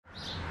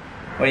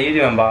What are you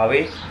doing,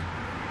 Bobby?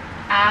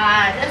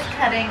 Just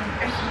cutting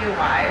a few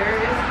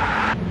wires.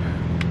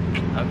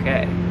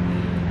 Okay.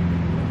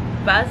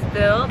 Bus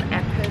build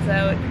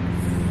episode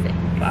 6.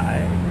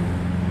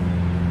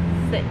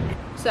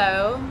 6.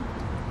 So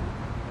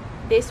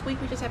this week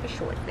we just have a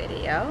short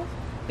video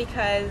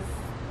because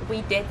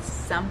we did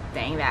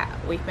something that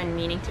we've been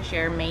meaning to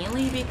share,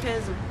 mainly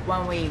because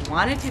when we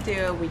wanted to do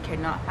it, we could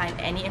not find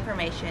any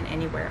information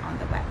anywhere on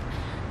the web.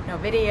 No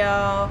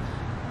video.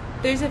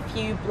 There's a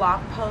few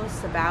blog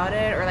posts about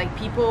it, or like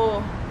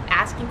people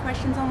asking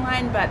questions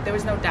online, but there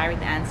was no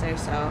direct answer,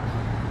 so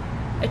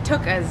it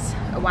took us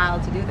a while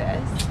to do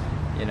this.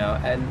 You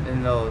know, and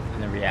in the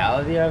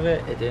reality of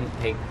it, it didn't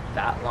take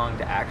that long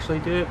to actually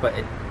do it, but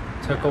it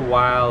took a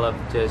while of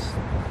just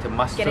to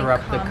muster Getting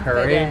up the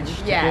courage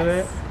to do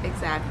it.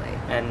 Exactly.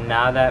 And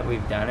now that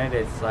we've done it,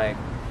 it's like,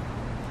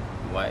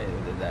 why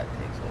did that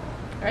take so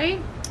long? Right?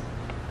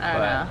 I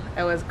don't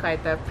know. It was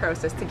quite the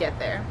process to get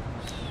there.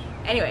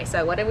 Anyway,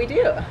 so what did we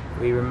do?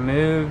 We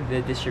removed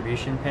the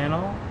distribution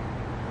panel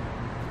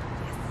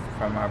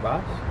from our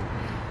bus.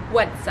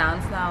 What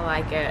sounds now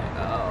like a,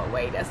 oh,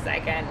 wait a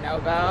second, no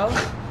go?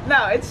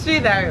 No, it's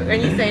true though.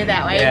 When you say it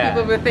that way, Yeah.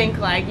 people would think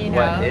like, you know.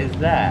 What is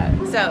that?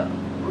 So,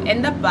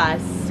 in the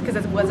bus, because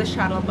it was a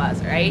shuttle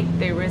bus, right?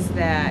 There was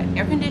the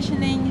air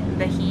conditioning,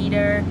 the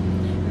heater,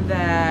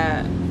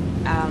 the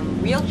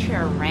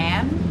wheelchair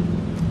ramp,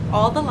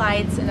 all the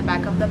lights in the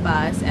back of the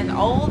bus, and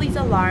all these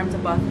alarms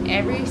above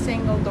every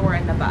single door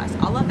in the bus.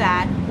 All of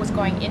that was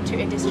going into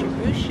a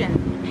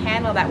distribution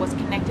panel that was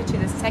connected to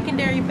the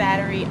secondary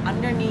battery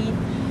underneath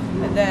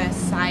the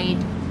side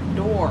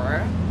door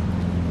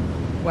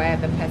where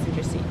the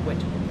passenger seat would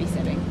be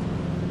sitting.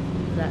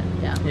 Is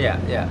that,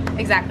 Yeah.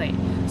 Exactly.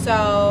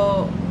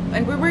 So,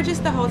 and we were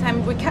just the whole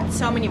time, we kept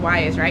so many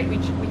wires, right? We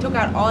took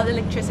out all the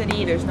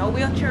electricity, there's no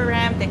wheelchair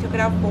ramp, they took it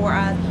out for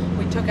us,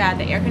 we took out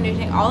the air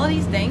conditioning, all of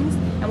these things,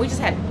 and we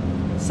just had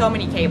so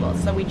many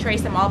cables. So we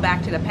traced them all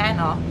back to the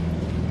panel,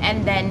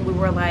 and then we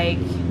were like,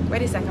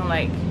 wait a second,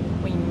 like,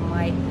 we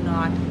might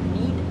not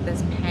need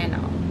this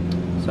panel.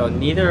 So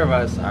neither of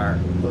us are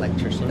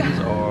electricians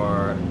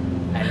or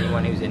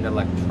anyone who's into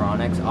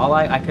electronics. All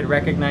I could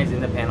recognize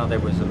in the panel, there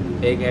was some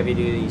big heavy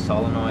duty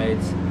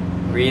solenoids,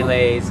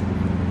 relays,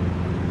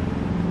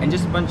 and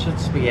just a bunch of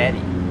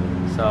spaghetti.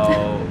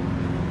 So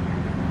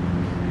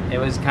it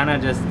was kind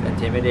of just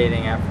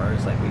intimidating at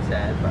first, like we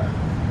said, but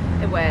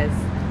It was.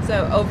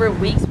 So over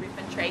weeks we've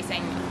been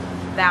tracing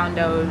down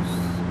those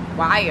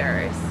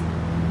wires,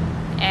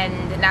 and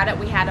now that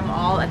we had them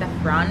all at the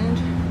front,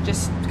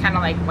 just kind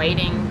of like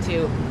waiting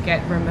to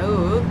get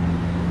removed,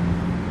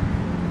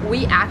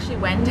 we actually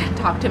went and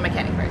talked to a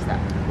mechanic first though.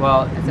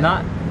 well,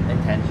 not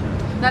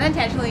intentionally. Not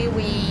intentionally,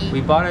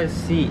 We bought a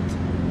seat,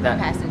 that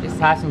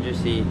Passenger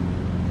seat. seat,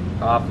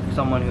 off of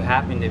someone who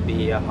happened to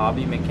be a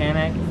hobby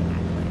mechanic,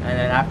 and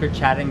then after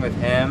chatting with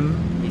him,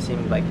 he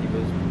seemed like he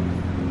was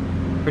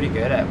pretty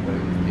good at what he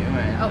was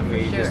doing. Oh, And for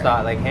we sure. just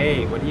thought like,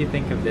 hey, what do you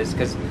think of this?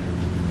 Because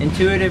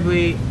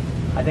intuitively,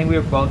 I think we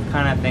were both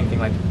kind of thinking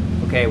like,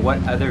 okay,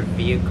 what other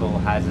vehicle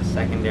has a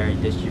secondary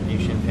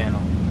distribution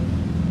panel?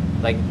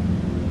 Like,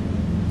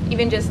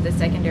 Even just the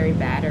secondary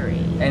battery.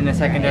 and the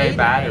secondary right?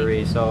 battery,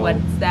 Like, so what's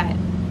that?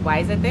 Why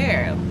is it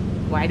there?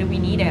 Why do we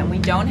need it? We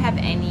don't have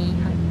any.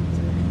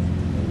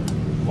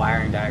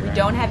 wiring diagram. We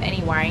don't have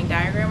any wiring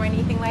diagram or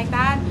anything like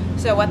that.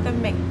 So what the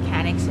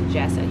mechanic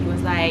suggested, he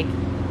was like,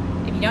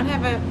 if you don't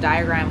have a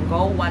diagram,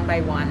 go one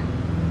by one.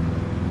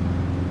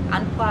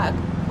 Unplug,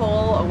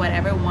 pull, or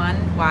whatever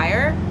one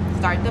wire,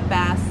 start the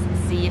bus,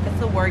 see if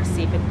it's a work,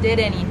 see if it did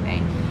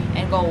anything,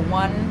 and go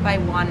one by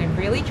one and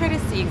really try to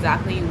see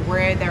exactly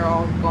where they're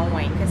all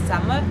going, because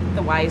some of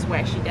the wires were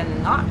actually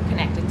then not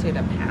connected to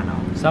the panel.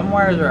 Some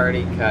wires were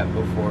already cut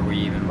before we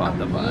even bought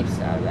the bus. Heaps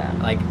of them.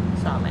 Like,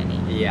 So many.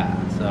 yeah,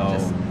 so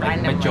Just like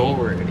randomly.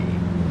 majority.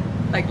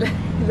 Like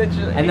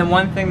literally. And the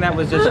one thing that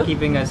was just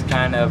keeping us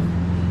kind of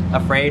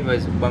afraid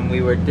was when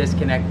we were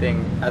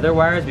disconnecting other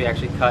wires, we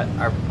actually cut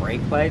our brake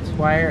lights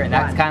wire, and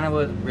that's kind of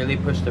what really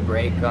pushed the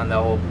brake on the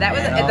whole That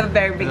was panel. at the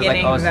very It was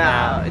beginning, like, oh, though.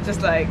 snap. It's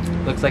just like,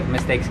 Looks like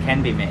mistakes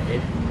can be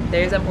made.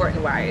 there's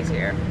important wires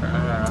here.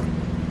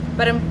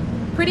 But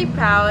I'm pretty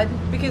proud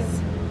because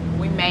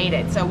we made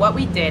it. So what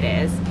we did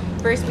is,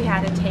 first we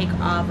had to take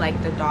off like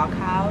the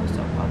doghouse,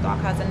 so-called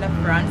doghouse in the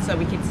front, so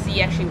we could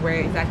see actually where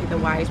exactly the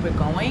wires were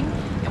going.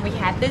 And we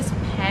had this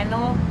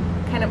panel,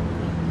 kind of,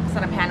 it's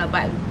not a panel,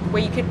 but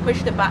where you could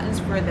push the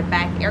buttons for the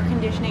back air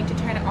conditioning to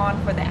turn it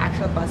on for the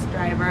actual bus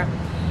driver,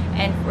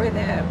 and for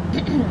the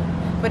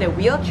for the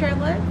wheelchair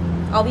lift,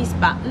 all these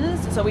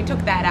buttons. So we took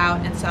that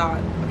out and saw,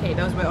 okay,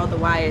 those were all the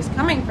wires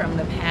coming from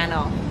the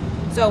panel.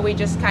 So we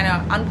just kind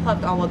of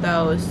unplugged all of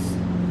those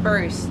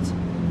first,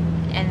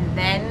 and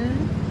then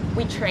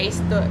we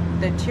traced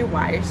the two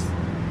wires.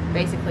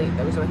 Basically,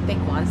 those were thick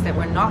ones that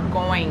were not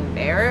going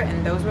there,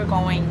 and those were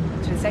going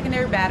to the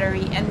secondary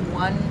battery and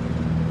one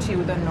to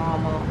the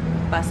normal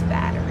bus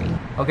battery.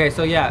 Okay,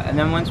 so yeah, and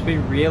then once we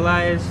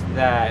realized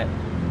that,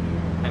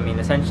 I mean,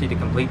 essentially to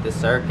complete the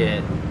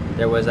circuit,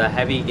 there was a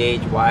heavy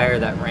gauge wire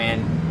that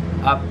ran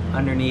up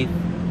underneath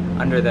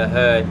under the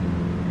hood,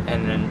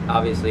 and then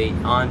obviously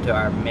onto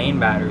our main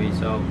battery.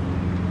 So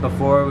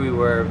before we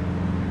were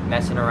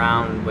messing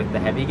around with the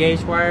heavy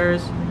gauge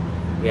wires,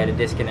 we had to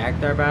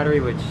disconnect our battery,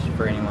 which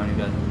for anyone who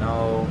doesn't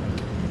know,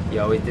 you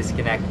always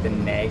disconnect the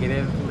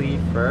negative lead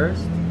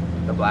first,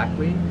 the black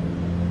lead,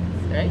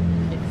 right?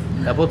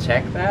 Double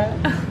check that,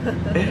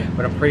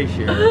 but I'm pretty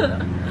sure.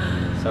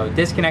 So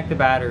disconnect the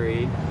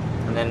battery,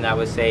 and then that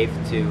was safe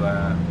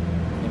to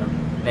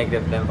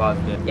negative then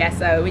positive. Yeah,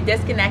 so we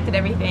disconnected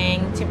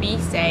everything to be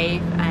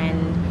safe,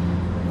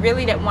 and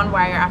really that one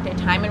wire after a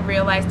time, and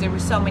realized there were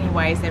so many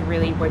wires that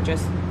really were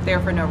just there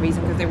for no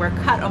reason, because they were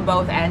cut on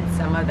both ends,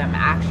 some of them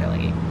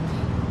actually.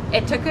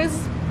 It took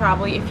us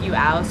probably a few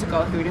hours to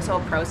go through this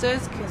whole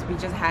process, because we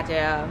just had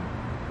to,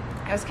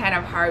 it was kind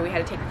of hard. We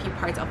had to take a few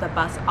parts of the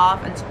bus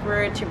off and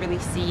screw it to really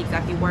see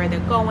exactly where they're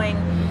going,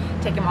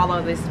 taking all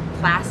of this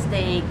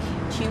plastic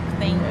tube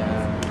thing.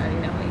 Yeah. I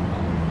don't know what you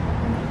call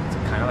it.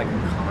 It's kind of like a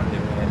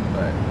conduit,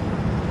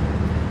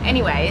 but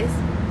anyways,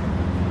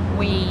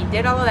 we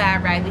did all of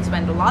that. Riley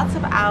spent lots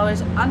of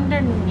hours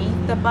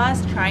underneath the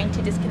bus trying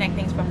to disconnect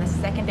things from the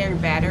secondary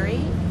battery.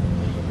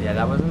 yeah,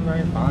 that wasn't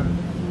very fun.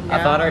 No.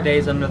 I thought our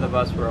days under the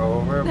bus were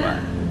over, but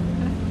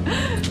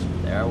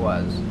there it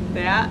was.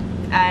 Yeah,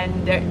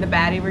 and the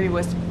battery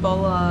was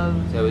full of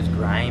So it was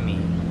grimy.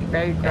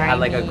 very grimy. It had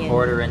like a and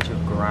quarter-inch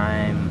of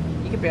grime.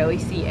 you could barely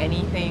see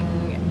anything,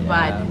 Yeah.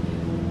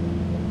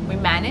 but we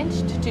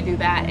managed to do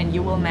that, and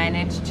you will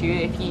manage to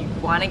if you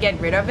want to get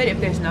rid of it if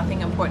there's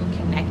nothing important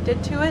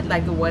connected to it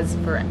like it was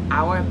for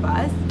our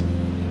bus.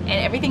 And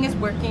everything is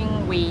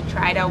working. We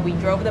tried out, we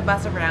drove the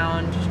bus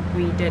around,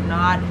 we did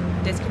not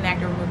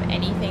disconnect or remove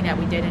anything that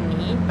we didn't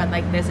need, but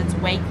like this, it's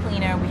way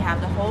cleaner. We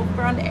have the whole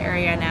front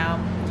area now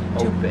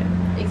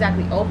Open.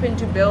 exactly open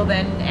to build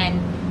in, and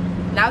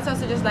now it's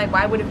also just like,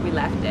 why would have we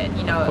left it,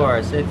 you know? Of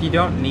course, if you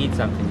don't need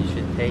something, you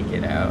should take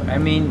it out. I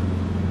mean,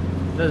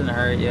 it doesn't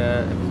hurt you.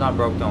 If it's not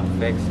broke, don't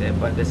fix it.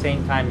 But at the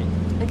same time,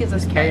 It gives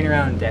us just carrying space.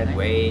 around dead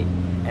weight,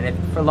 and if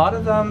for a lot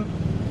of them,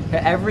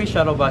 every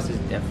shuttle bus is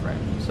different.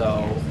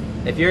 So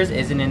if yours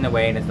isn't in the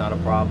way and it's not a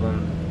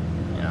problem,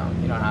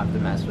 you don't have to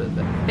mess with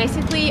it.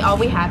 Basically, all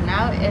we have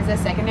now is a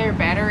secondary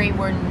battery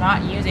we're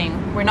not using.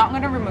 We're not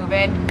going to remove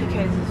it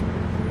because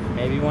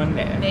Maybe one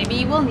day.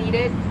 maybe we'll need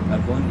it.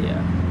 Algún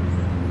día.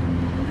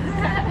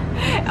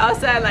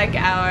 Also, like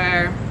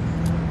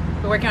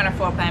we're working on a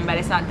floor plan, but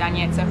it's not done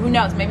yet. So who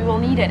knows? Maybe we'll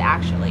need it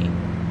actually.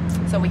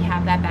 So we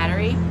have that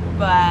battery.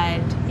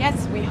 But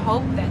yes, we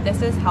hope that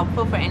this is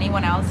helpful for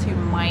anyone else who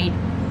might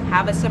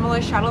have a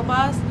similar shuttle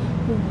bus,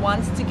 who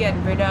wants to get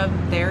rid of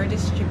their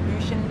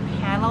distribution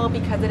panel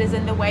because it is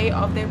in the way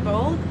of their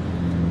build.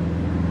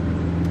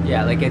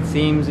 Yeah, like it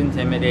seems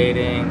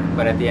intimidating,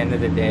 but at the end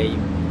of the day,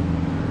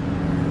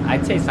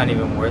 I'd say it's not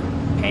even worth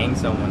paying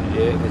someone to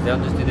do it, because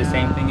they'll just do the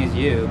same thing as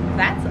you.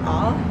 That's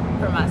all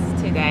from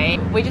us today.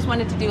 We just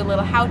wanted to do a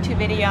little how-to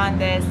video on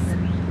this,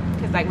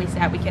 because like we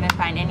said, we couldn't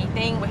find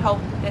anything. We hope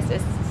this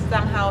is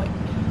somehow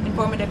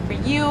informative for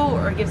you,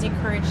 or gives you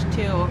courage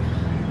to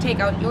take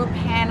out your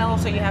panel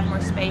so you have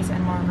more space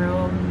and more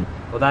room.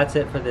 Well, that's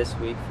it for this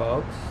week,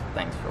 folks.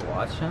 Thanks for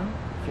watching.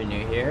 If you're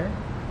new here,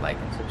 like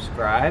and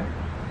subscribe.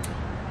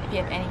 If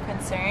you have any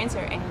concerns or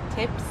any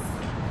tips,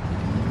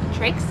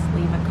 tricks,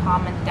 leave a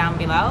comment down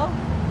below.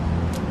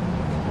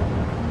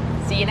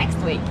 See you next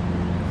week.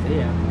 See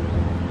ya.